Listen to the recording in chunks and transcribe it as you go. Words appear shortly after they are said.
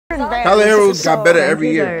Tyler Hero got better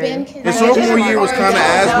every year. His sophomore year was kind of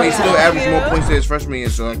ass, but he still averaged more points than his freshman year,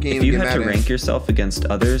 so I can't even get mad at him. If you had to rank yourself against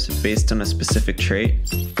others based on a specific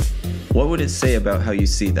trait, what would it say about how you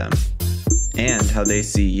see them and how they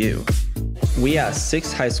see you? We asked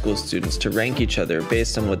 6 high school students to rank each other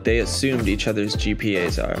based on what they assumed each other's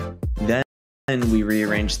GPAs are. Then we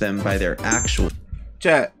rearranged them by their actual.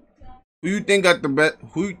 Chat, who you think got the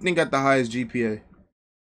highest GPA?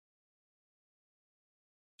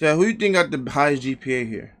 Chat, who you think got the highest GPA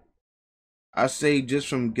here? I say just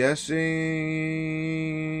from guessing,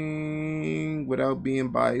 without being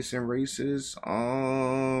biased and racist,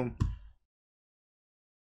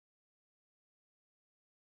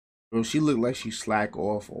 bro, she looked like she slack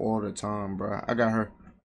off all the time, bro. I got her.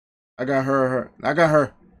 I got her. I got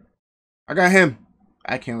her. I got him.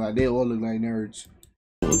 I can't lie. They all look like nerds.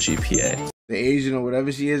 GPA. The Asian or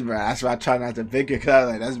whatever she is, bro. That's why I try not to pick her, cause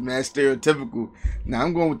like that's mad stereotypical. Nah,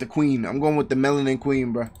 I'm going with the queen. I'm going with the melanin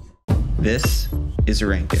queen, bro. This is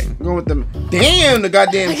ranking. I'm going with them. Damn, the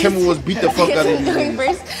goddamn Timberwolves beat the fuck out of these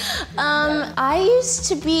first. I used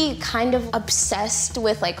to be kind of obsessed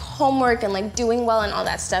with like homework and like doing well and all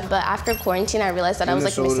that stuff. But after quarantine, I realized that I was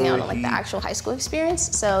like missing out on like the actual high school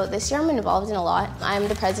experience. So this year I'm involved in a lot. I'm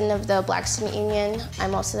the president of the Black Student Union.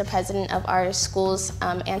 I'm also the president of our school's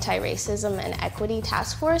anti-racism and equity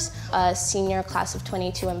task force, a senior class of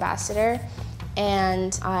 22 ambassador,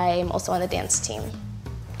 and I'm also on the dance team.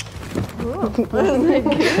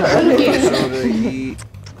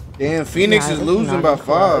 Damn, Phoenix is losing by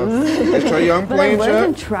 5. Is Trae Young playing, But I was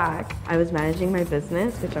in track. I was managing my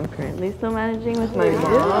business, which I'm currently still managing with my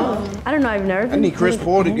mom. I don't know, I've never been. I need Chris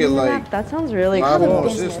Paul to get like. That sounds really cool.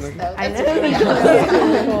 I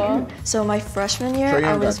know. So my freshman year,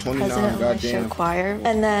 I was president of my show choir,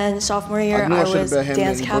 and then sophomore year, I was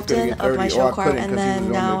dance captain of my show choir, and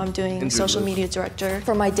then now I'm doing social media director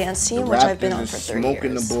for my dance team, which I've been on for 3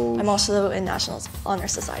 years. I'm also in National Honor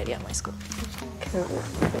Society at my school.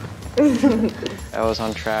 I was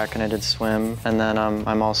on track and I did swim, and then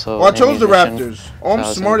I'm also. Well, I chose the Raptors. Oh,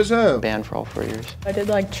 I'm smart as hell. Band for all 4 years. I did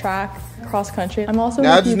like track, cross country. I'm also.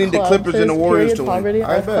 Now I just need the Clippers and the Warriors to win.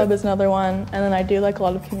 Our club is another one, and then I do like a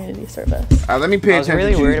lot of community service. Let me pay attention to I was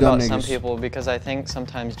really worried about niggas. some people because I think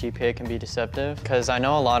sometimes GPA can be deceptive. Because I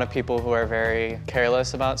know a lot of people who are very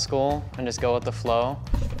careless about school and just go with the flow,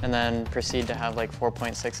 and then proceed to have like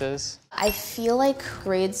 4.6s. I feel like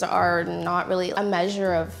grades are not really a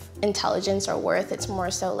measure of intelligence or worth. It's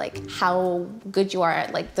more so like how good you are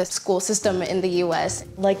at like the school system in the US.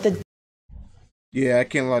 Like the. Yeah, I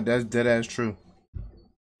can't lie. That's dead ass true.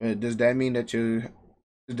 Does that mean that you're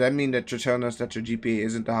telling us that your GPA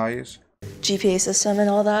isn't the highest? GPA system and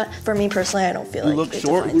all that. For me personally, I don't feel like you look it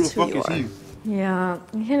short. Who the defines fuck is he? Yeah,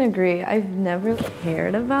 I can agree. I've never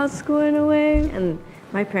cared about school in a way, and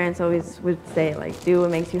my parents always would say like, do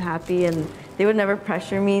what makes you happy, and they would never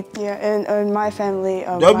pressure me. Yeah, and in my family,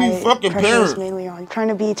 my pressure is mainly on trying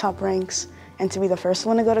to be top ranks and to be the first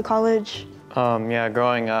one to go to college. Yeah,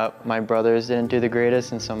 growing up, my brothers didn't do the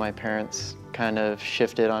greatest, and so my parents kind of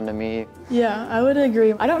shifted onto me. Yeah, I would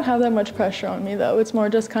agree. I don't have that much pressure on me though. It's more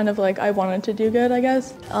just kind of like I wanted to do good, I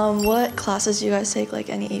guess. What classes do you guys take? Like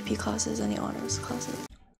any AP classes, any honors classes?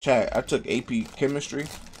 Chat, I took AP chemistry.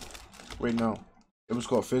 Wait, no. It was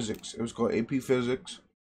called physics. It was called AP physics.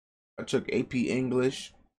 I took AP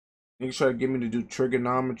English. Niggas tried to get me to do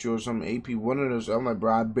trigonometry or some AP. One of those. I'm like,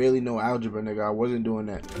 bro, I barely know algebra, nigga. I wasn't doing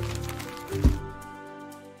that.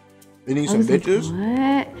 They need some bitches?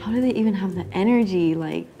 Like, what? How do they even have the energy?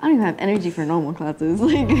 Like, I don't even have energy for normal classes.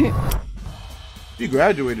 Like, you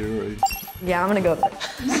graduated already. Yeah, I'm gonna go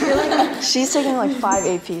with She's taking like 5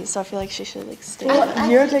 APs, so I feel like she should like stay.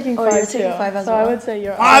 You're taking 5 you're too. taking 5 as so well. I would say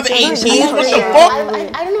you're 5 APs? What the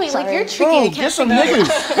fuck? I don't know, like you're tricky. Bro, get some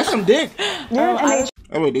niggas. Get some dick. You're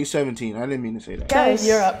Oh wait, they 17. I didn't mean to say that. Guys,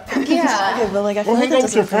 you're up. Yeah. Okay, but like I feel Well, like hang out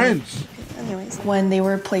with your friends. Anyways, when they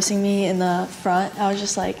were placing me in the front, I was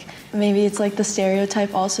just like, maybe it's like the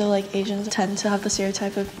stereotype also, like Asians tend to have the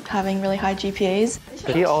stereotype of having really high GPAs.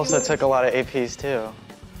 He also took a lot of APs too.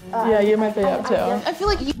 Yeah, you might be up too. I feel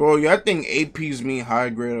like you. Bro, y'all think APs mean high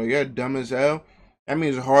grade or you're dumb as hell? That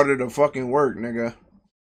means harder to fucking work, nigga.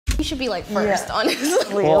 You should be like first,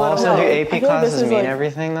 honestly. Well, also do AP like classes this is mean like-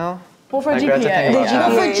 everything though? Well, for Like, we have to GPA. think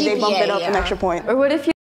about that. they bump it up an yeah. extra point. Or what if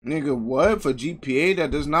you Nigga, what? For GPA,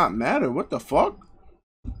 that does not matter. What the fuck?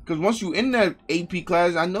 Because once you in that AP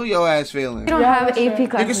class, I know your ass failing. don't have AP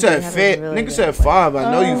classes? Nigga said nigga said 5.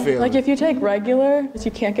 I know you failing. Like if you take regular,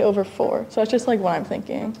 you can't get over 4. So that's just like what I'm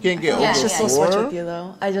thinking. Can't get It's over just a switch 4. with you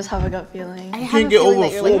though. I just have a gut feeling. You can't get over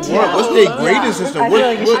 4. What? What's their grading system?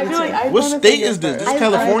 What state is this? This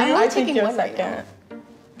California? I think you're second.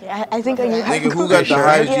 I think you have Nigga, who got the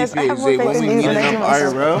highest GPA? Say, when we meeting up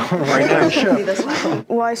IRL? Right now.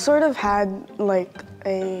 Well, I sort of had, like,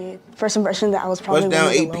 a first impression that I was probably one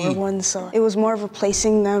of the lower ones, so it was more of a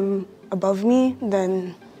placing them above me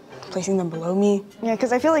than placing them below me. Yeah,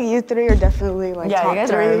 because I feel like you three are definitely, like, top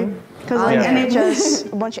three. Because, like,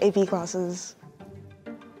 NHS, a bunch of AP classes.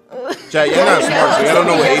 Chat, you're not smart, so you don't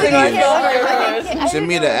know what AP is. Send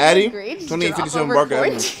me the Addy, 2857 Barker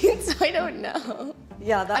Avenue. So I don't know.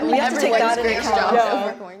 Yeah, we have to take that into account.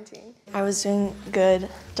 Over quarantine. I was doing good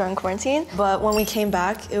during quarantine, but when we came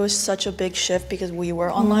back, it was such a big shift because we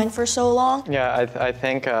were online for so long. Yeah, I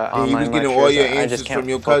think online you was getting lectures, all your I answers just can't from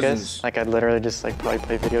your focus. cousins. Like I'd literally just like probably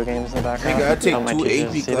play video games in the background. Nigga, I take 2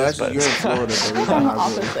 AP classes. You're in Florida, bro. I'm the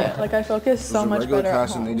opposite. Like I focus so much better at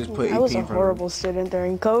home. They just put AP I was a horrible student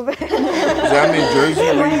during COVID. I'm in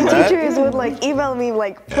Jersey. My teachers would like email me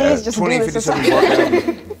like, please just do this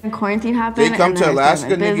assignment. When quarantine happened, they come to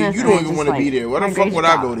Alaska, nigga, you don't even want to be there. Why the fuck would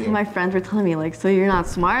I go there? My friends were telling me, like, so you're not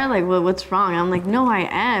smart? Like, what's wrong? I'm like, no, I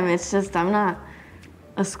am. It's just I'm not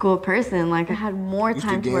a school person. Like, I had more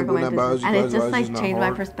time to work on my business. And it just, like, changed my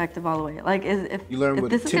perspective all the way. Like, if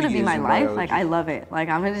this is going to be my life, like, I love it. Like,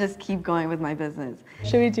 I'm going to just keep going with my business.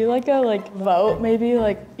 Should we do, like, a, vote, maybe,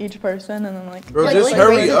 like, each person, and then, like... Bro, just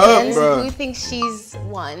hurry up, bro. Who thinks she's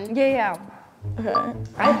one? Yeah. Okay.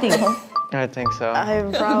 I think so. I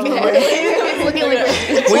probably.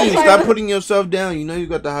 Queen, stop putting yourself down. You know you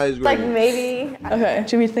got the highest grade. Like maybe. Okay.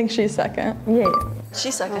 Should we think she's second? Yeah.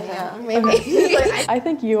 She's second. Yeah. Maybe. I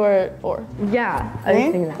think you are fourth. Yeah. I was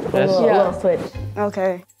thinking that. A little switch.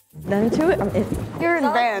 Okay. Them two. You're in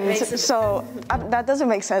band, so that doesn't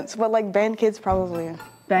make sense. But like band kids probably.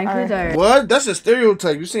 Band kids are. What? That's a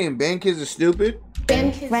stereotype. You saying band kids are stupid?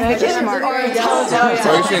 Band kids are smart.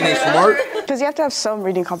 So you saying they smart? Because you have to have some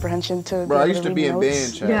reading comprehension to. Bro, I used to be in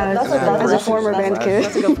band, chat. Yeah, that's a former band kid.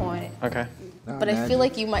 That's a good point. Okay. But I feel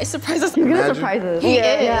like you might surprise us. You're gonna surprise us. He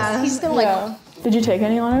is. Yeah. He's gonna like. Did you take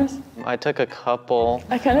any honors? I took a couple.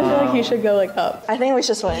 I kind of feel like he should go like up. I think we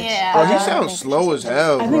should switch. Yeah. Oh, he sounds slow as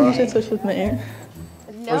hell, bro. I think you should switch with me.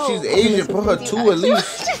 No. Oh, she's Asian. Put her 2 at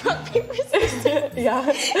least. Yeah.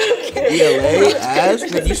 ELA, ass.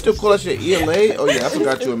 Nigga, you still call us your ELA? Oh yeah, I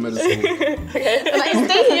forgot you in middle school. Okay. And I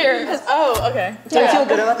stay here. Oh, okay. Do you feel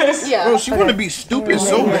good about this? Yeah. Bro, she wanna be stupid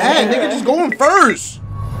so bad. Nigga, just going first.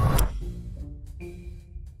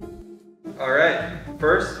 All right.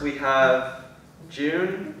 First, we have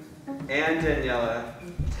June and Daniela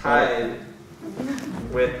tied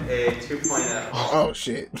with a 2.0. Oh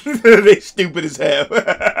shit. They stupid as hell.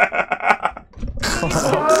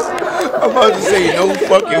 I'm about to say no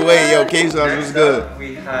fucking way, yo. K-Sauce was good.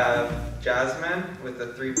 We have Jasmine with a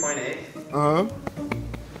 3.8. Uh-huh.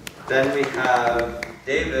 Then we have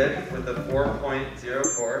David with a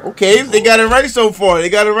 4.04. Okay, they got it right so far.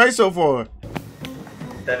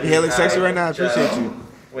 Then You hella sexy right now. I appreciate you.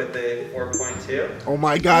 With a 4.2. Oh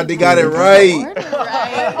my god, they got it right.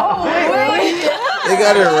 They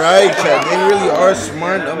got it right, chat. They really are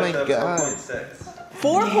smart. Oh my god.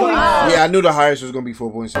 4.6. Yeah, I knew the highest was gonna be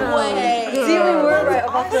 4.6. Wait. See, we were right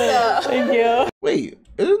about the. Thank you. Wait,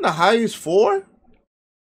 isn't the highest 4?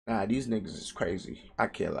 Nah, these niggas is crazy. I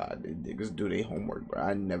can't lie. These niggas do their homework, bro.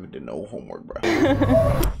 I never did no homework, bro.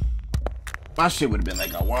 My shit would have been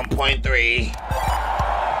like a 1.3.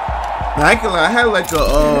 Nah, I can lie. I had like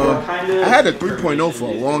I had a 3.0 for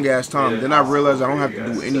a long ass time. Then I realized I don't have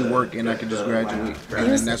to do any work and I can just graduate. And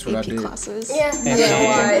then that's what I did. Yeah.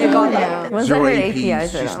 Once Zero I heard AP, AP, I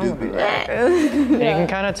said, she's oh stupid. You can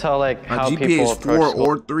kind of tell like My how GPA people is approach 4 school.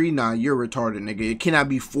 or 3. Nah, you're retarded, nigga. It cannot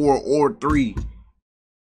be 4 or 3.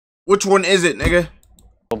 Which one is it, nigga?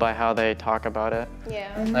 By how they talk about it.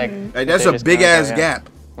 Yeah. Like That's a big ass gap.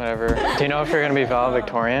 Whatever. Do you know if you're gonna be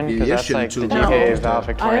valedictorian? Yeah, Because you that's like shouldn't the too. GPA No.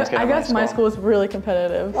 valedictorians get I at guess my school is really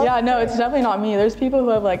competitive. Yeah, no, it's definitely not me. There's people who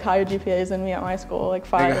have like higher GPAs than me at my school, like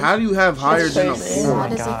 5. Nigga, how do you have higher than a crazy. 4? How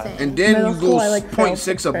does it think? And then Middle you school, go I, like, failed 0.6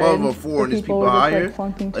 sixth above grade. a 4 and The these people were just, higher. like,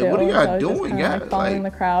 flunking Like, what are too, y'all so I was just doing? kinda, Yeah, like, following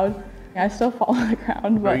like- the crowd. Yeah, I still follow the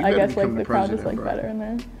crowd, but you I better guess like become the the crowd is president, like bro. better and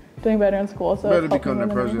they're doing better in school. So Better it's helping become the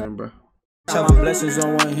them anyway. president, bro. Count my blessings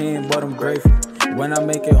on one hand, but I'm grateful. When I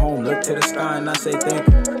make it home, look to the sky and I say thank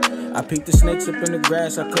you. I peeked the snakes up in the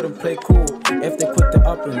grass, I couldn't play cool. If they quit the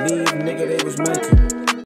up and leave, nigga, they was meant to.